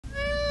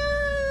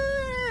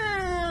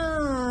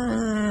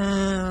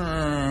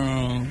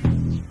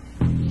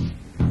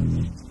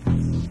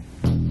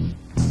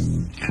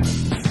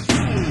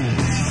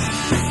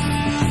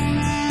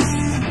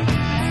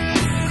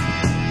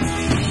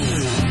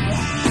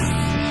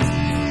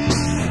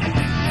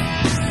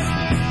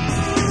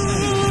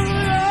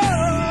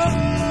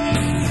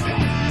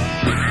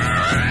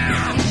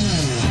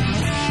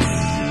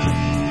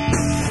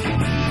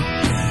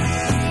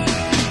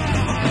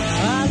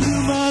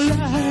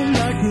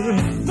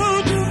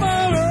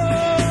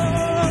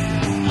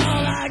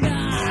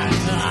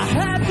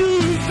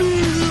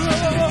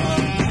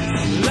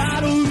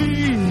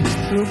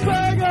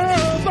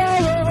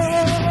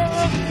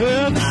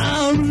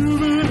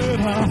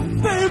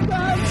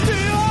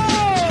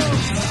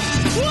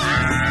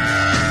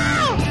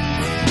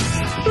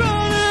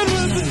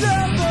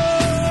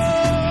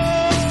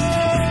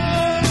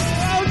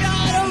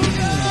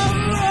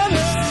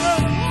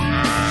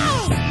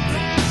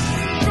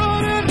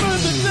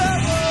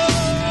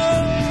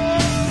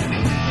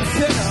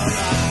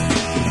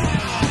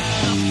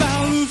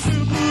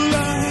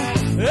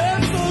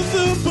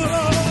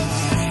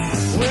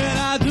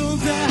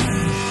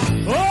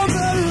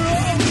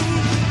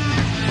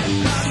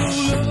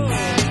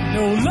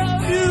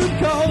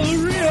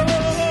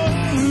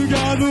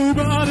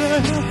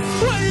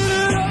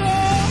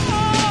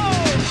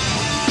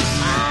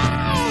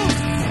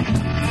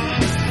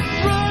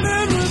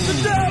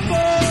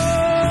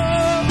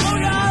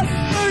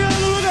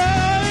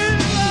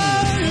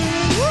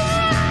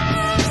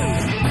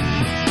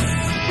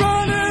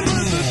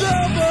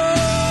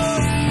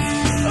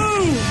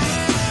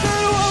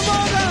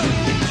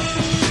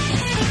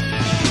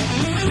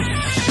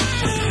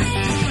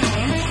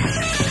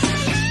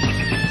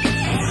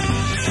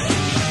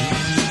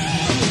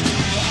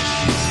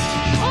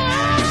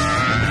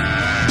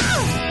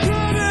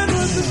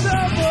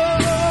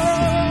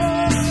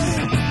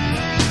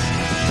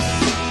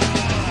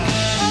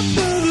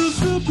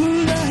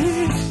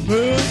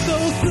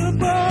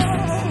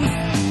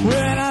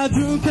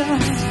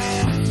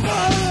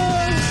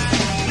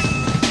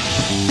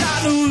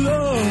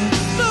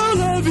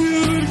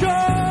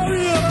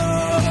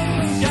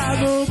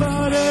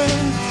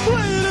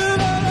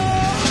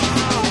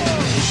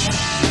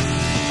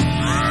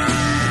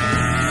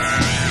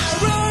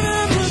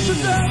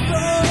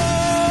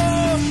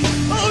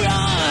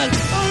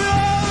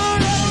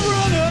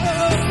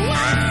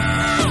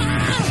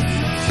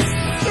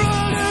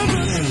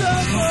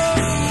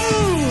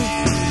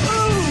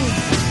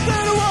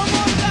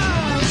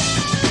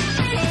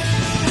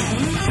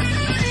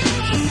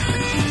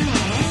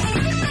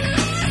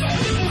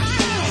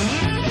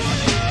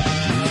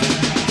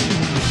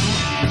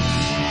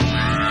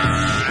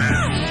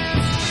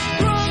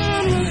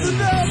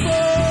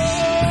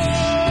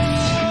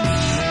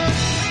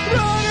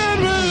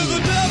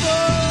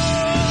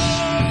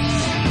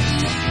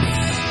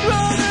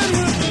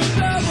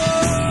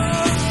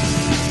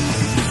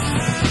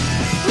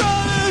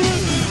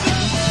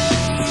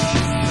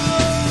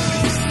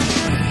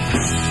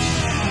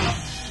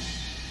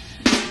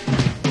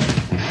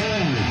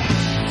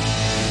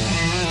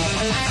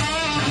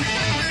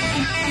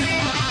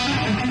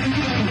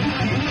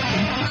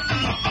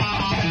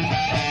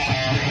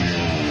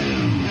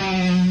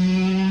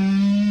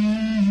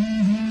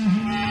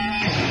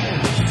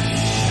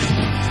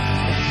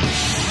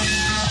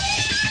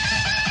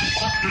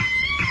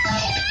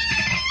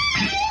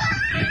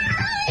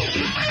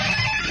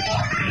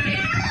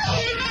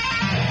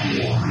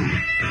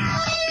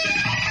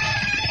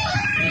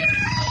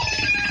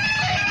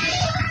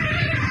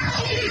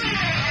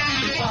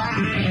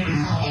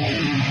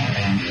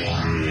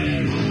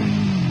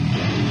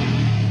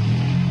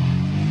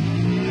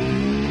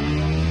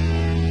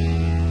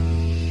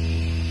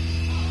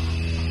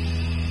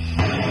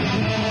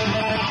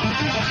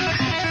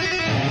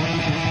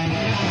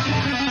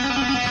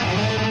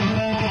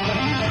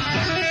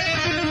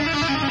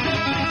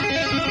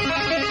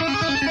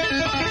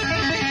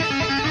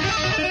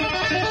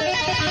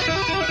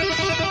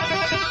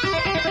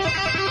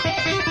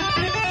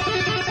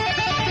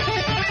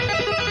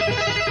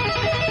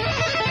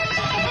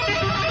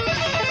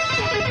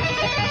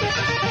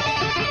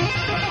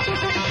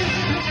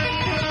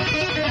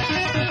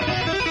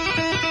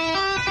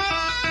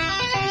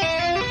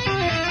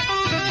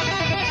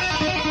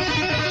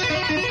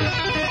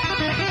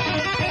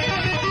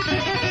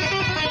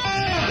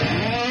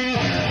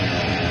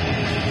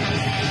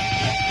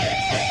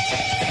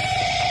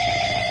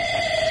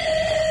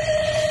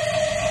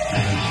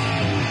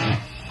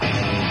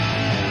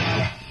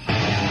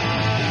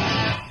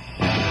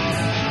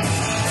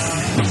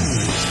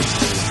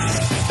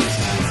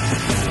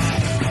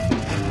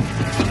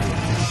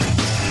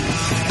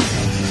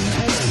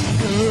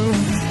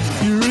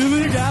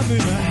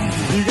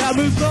got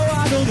me so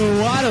I don't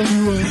know what I'm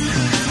doing.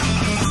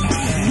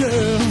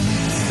 Yeah,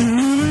 you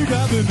really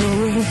got me, no.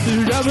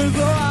 You got me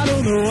so I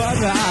don't know what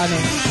I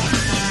know.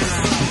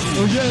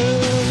 Oh yeah,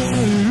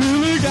 you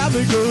really got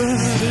me going.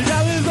 You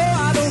got me so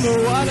I don't know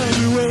what I'm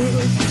doing.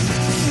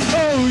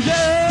 Oh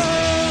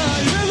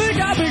yeah, you really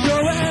got me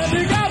going.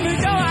 You got me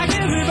going. I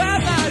can't see bad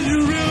now. You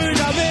really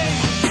got me.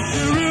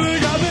 You really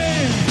got me.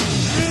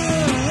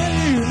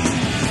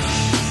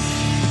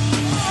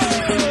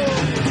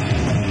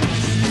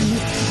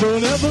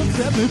 Don't ever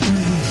set me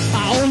free. I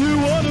only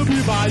wanna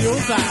be by your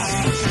side.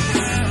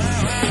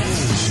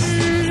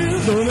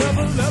 Don't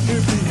ever let me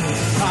be.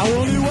 I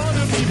only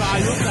wanna be by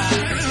your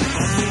side.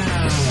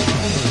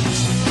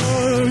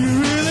 Oh, you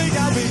really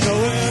got me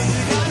going.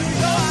 You got me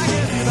so I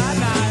can see my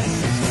night.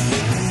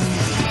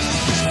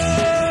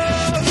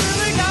 Oh, you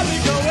really got me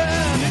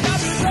going. You got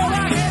me so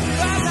I can see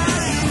my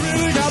night. You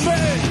really got me.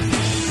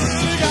 You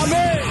really got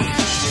me.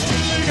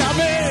 You really got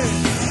me.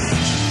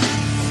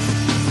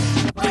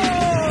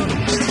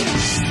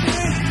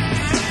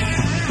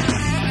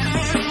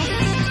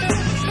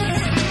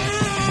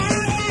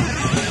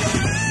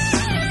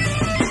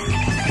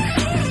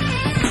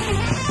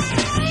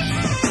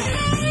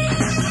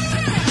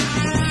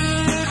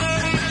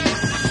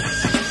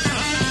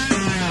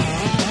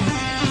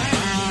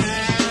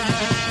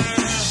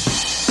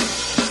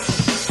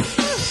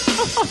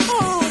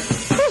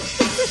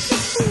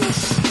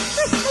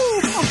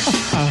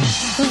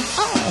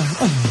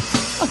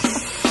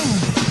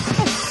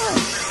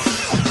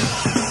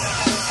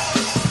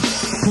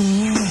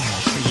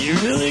 You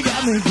really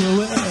got me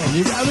going.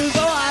 You got me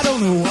so I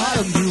don't know what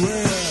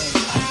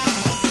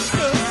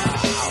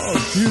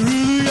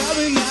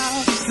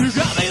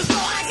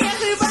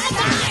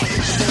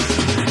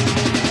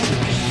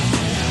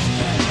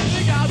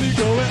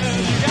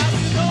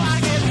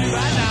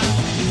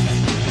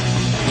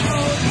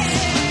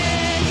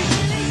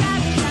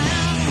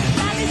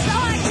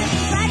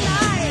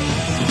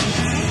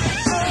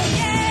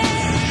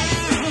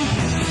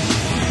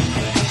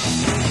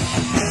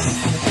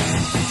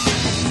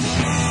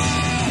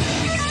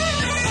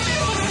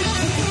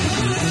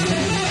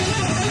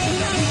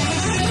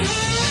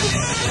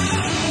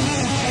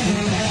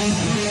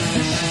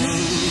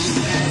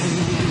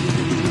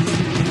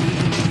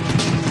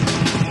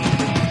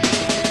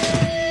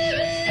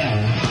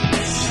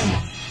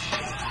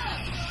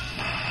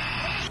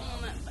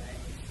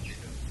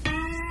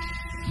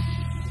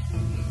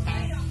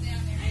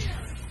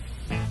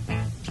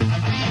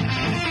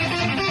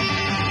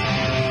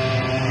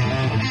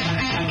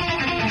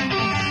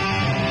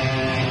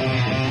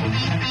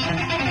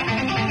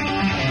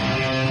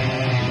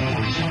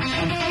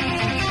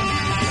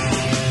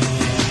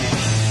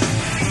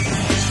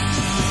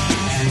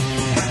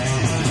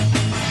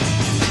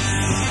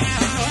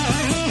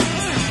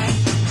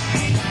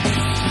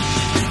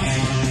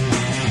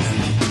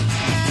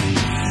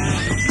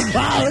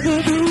I'll do,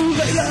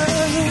 baby.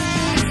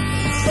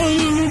 Oh,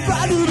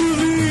 I do,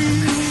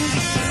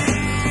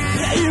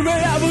 yeah, you may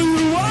have what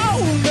you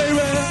want,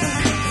 baby,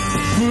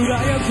 but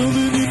I got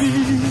something you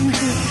need.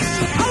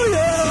 Oh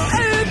yeah,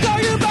 ain't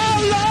talking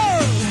about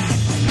love.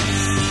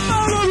 I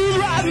love you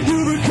right to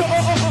the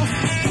core.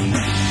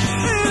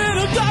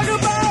 Ain't talking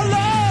about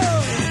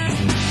love.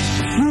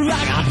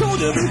 Like I told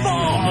you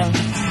before,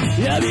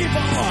 yeah,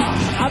 before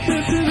I've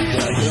been to the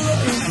other,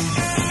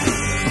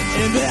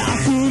 and then I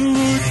could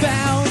look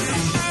down.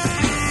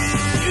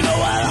 You know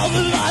I lost a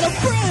lot of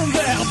friends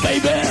there,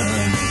 baby.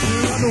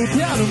 No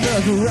time to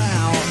mess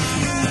around.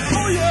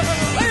 Oh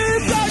yeah,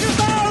 ain't talking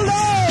about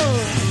love.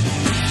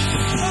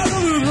 I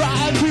love you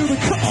right to the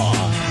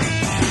core.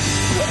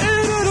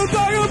 Ain't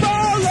talking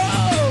about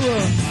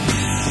love.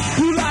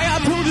 Like I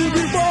told you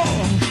before.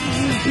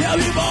 Yeah,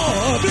 before.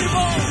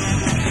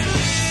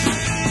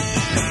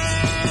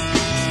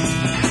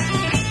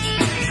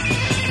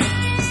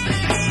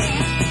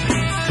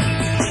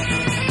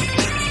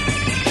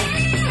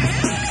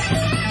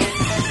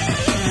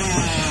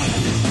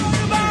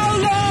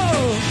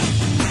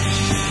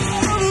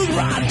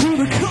 Right to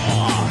the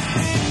core.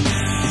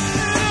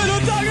 And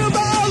I'm talking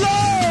about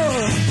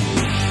love.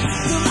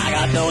 Like I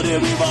told you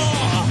before.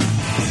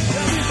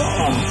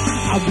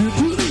 I've been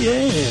to the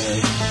end.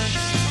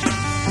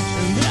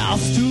 And now I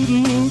stood to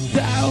look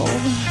down.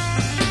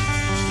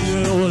 You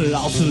know, I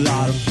lost a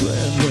lot of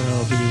friends,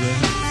 well, baby.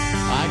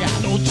 I got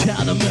no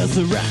time to mess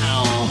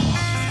around.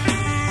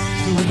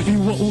 So if you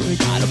want, we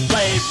gotta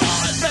play for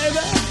it,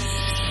 baby.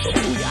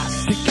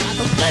 We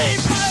gotta play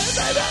for it,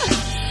 baby.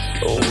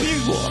 Oh, you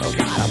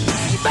gotta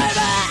play,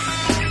 baby.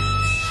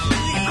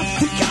 I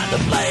got to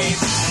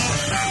play.